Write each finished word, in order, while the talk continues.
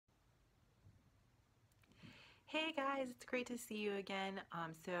Hey guys, it's great to see you again.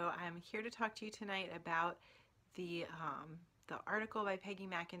 So I'm here to talk to you tonight about the article by Peggy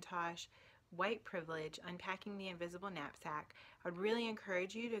McIntosh, White Privilege, Unpacking the Invisible Knapsack. I'd really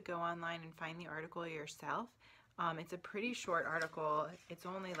encourage you to go online and find the article yourself. It's a pretty short article. It's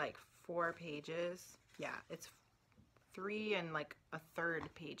only like 4 pages. Yeah, it's 3 and like 1/3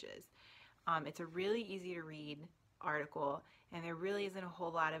 pages. It's a really easy to read article, and there really isn't a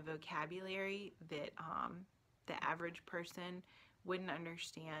whole lot of vocabulary that the average person wouldn't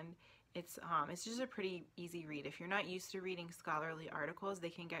understand. It's just a pretty easy read. If you're not used to reading scholarly articles, they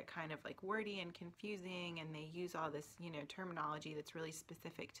can get kind of like wordy and confusing, and they use all this, terminology that's really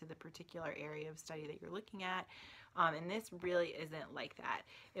specific to the particular area of study that you're looking at. And this really isn't like that.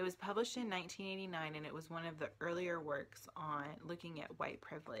 It was published in 1989, and it was one of the earlier works on looking at white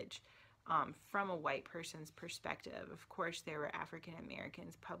privilege. From a white person's perspective. Of course, there were African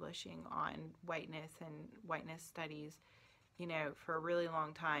Americans publishing on whiteness and whiteness studies, for a really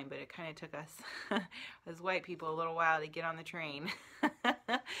long time, but it kind of took us as white people a little while to get on the train.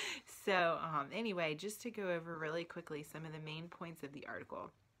 So anyway, just to go over really quickly some of the main points of the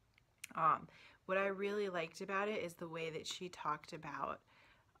article. What I really liked about it is the way that she talked about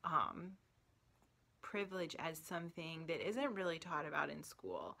privilege as something that isn't really taught about in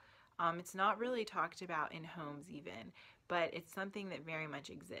school. It's not really talked about in homes even, but it's something that very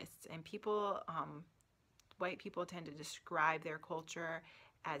much exists. And white people tend to describe their culture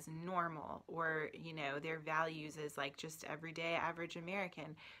as normal, or, their values as like just everyday average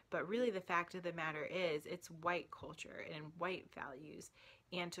American. But really the fact of the matter is it's white culture and white values.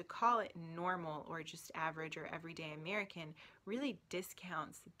 And to call it normal or just average or everyday American really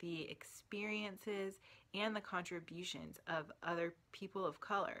discounts the experiences and the contributions of other people of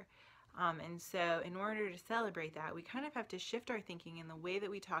color. And so in order to celebrate that, we kind of have to shift our thinking in the way that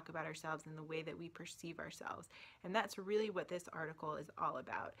we talk about ourselves and the way that we perceive ourselves. And that's really what this article is all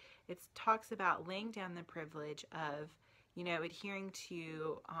about. It talks about laying down the privilege of, adhering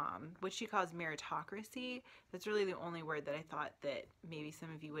to what she calls meritocracy. That's really the only word that I thought that maybe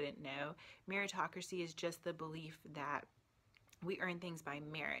some of you wouldn't know. Meritocracy is just the belief that we earn things by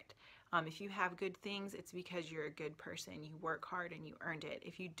merit. If you have good things, it's because you're a good person. You work hard and you earned it.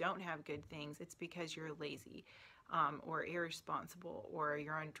 If you don't have good things, it's because you're lazy or irresponsible, or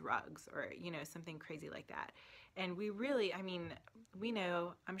you're on drugs, or, something crazy like that. And we really, we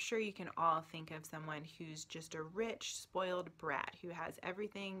know, I'm sure you can all think of someone who's just a rich, spoiled brat who has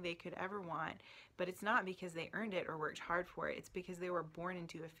everything they could ever want, but it's not because they earned it or worked hard for it. It's because they were born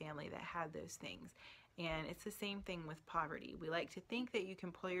into a family that had those things. And it's the same thing with poverty. We like to think that you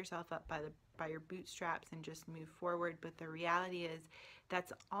can pull yourself up by your bootstraps and just move forward, but the reality is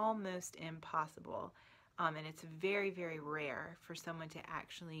that's almost impossible. And it's very, very rare for someone to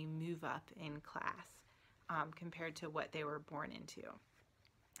actually move up in class compared to what they were born into.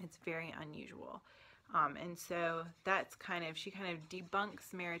 It's very unusual. And so she kind of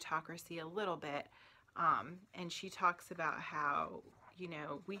debunks meritocracy a little bit, and she talks about how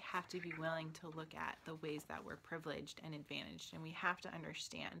we have to be willing to look at the ways that we're privileged and advantaged, and we have to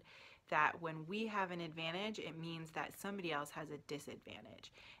understand that when we have an advantage, it means that somebody else has a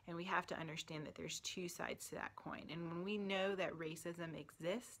disadvantage, and we have to understand that there's two sides to that coin. And when we know that racism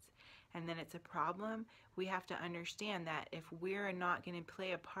exists and then it's a problem, we have to understand that if we're not going to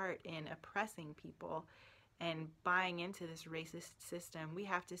play a part in oppressing people and buying into this racist system, we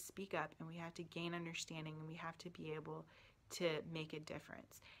have to speak up, and we have to gain understanding, and we have to be able to make a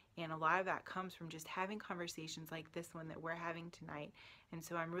difference. And a lot of that comes from just having conversations like this one that we're having tonight. And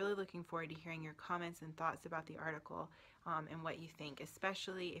so I'm really looking forward to hearing your comments and thoughts about the article and what you think,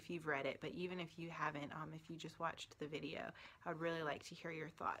 especially if you've read it. But even if you haven't, if you just watched the video, I would really like to hear your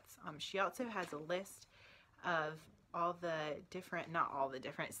thoughts. She also has a list of all the different, not all the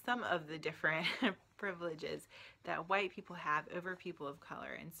different, some of the different privileges that white people have over people of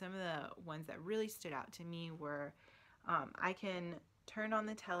color. And some of the ones that really stood out to me were I can turn on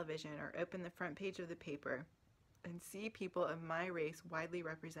the television or open the front page of the paper and see people of my race widely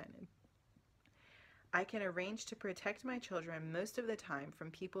represented. I can arrange to protect my children most of the time from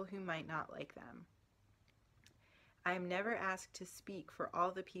people who might not like them. I am never asked to speak for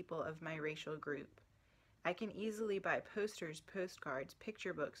all the people of my racial group. I can easily buy posters, postcards,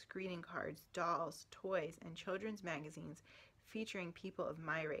 picture books, greeting cards, dolls, toys, and children's magazines featuring people of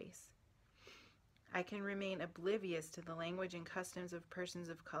my race. I can remain oblivious to the language and customs of persons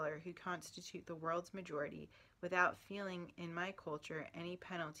of color who constitute the world's majority without feeling in my culture any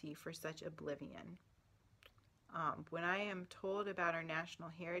penalty for such oblivion. When I am told about our national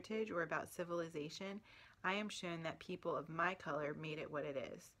heritage or about civilization, I am shown that people of my color made it what it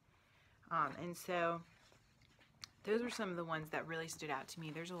is. And so those were some of the ones that really stood out to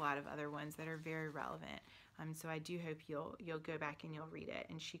me. There's a lot of other ones that are very relevant. So I do hope you'll go back and you'll read it.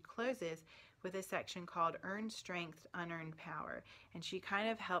 And she closes with a section called Earned Strength, Unearned Power. And she kind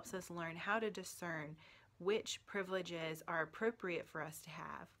of helps us learn how to discern which privileges are appropriate for us to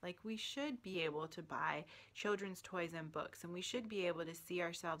have. Like, we should be able to buy children's toys and books, and we should be able to see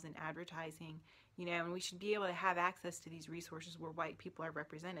ourselves in advertising, you know, and we should be able to have access to these resources where white people are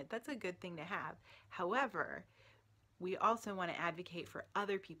represented. That's a good thing to have. However, we also want to advocate for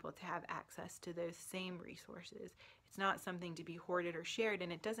other people to have access to those same resources. It's not something to be hoarded or shared,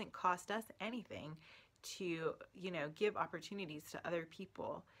 and it doesn't cost us anything to, you know, give opportunities to other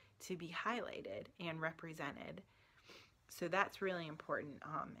people to be highlighted and represented. So that's really important,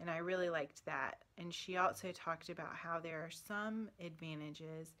 and I really liked that. And she also talked about how there are some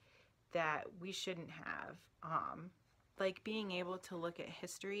advantages that we shouldn't have, like being able to look at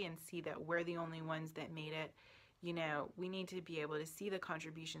history and see that we're the only ones that made it. You know, we need to be able to see the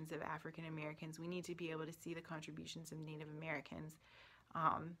contributions of African Americans. We need to be able to see the contributions of Native Americans,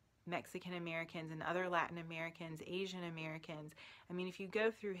 Mexican Americans, and other Latin Americans, Asian Americans. I mean, if you go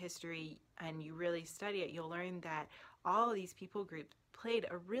through history and you really study it, you'll learn that all of these people groups played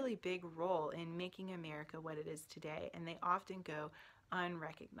a really big role in making America what it is today, and they often go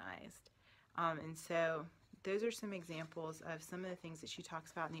unrecognized. And so those are some examples of some of the things that she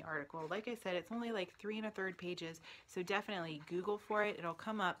talks about in the article. Like I said, it's only like 3 1/3 pages, so definitely Google for it. It'll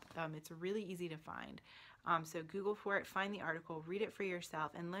come up. It's really easy to find. So Google for it, find the article, read it for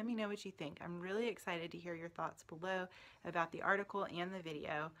yourself, and let me know what you think. I'm really excited to hear your thoughts below about the article and the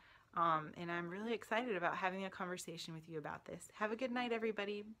video, and I'm really excited about having a conversation with you about this. Have a good night,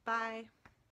 everybody. Bye.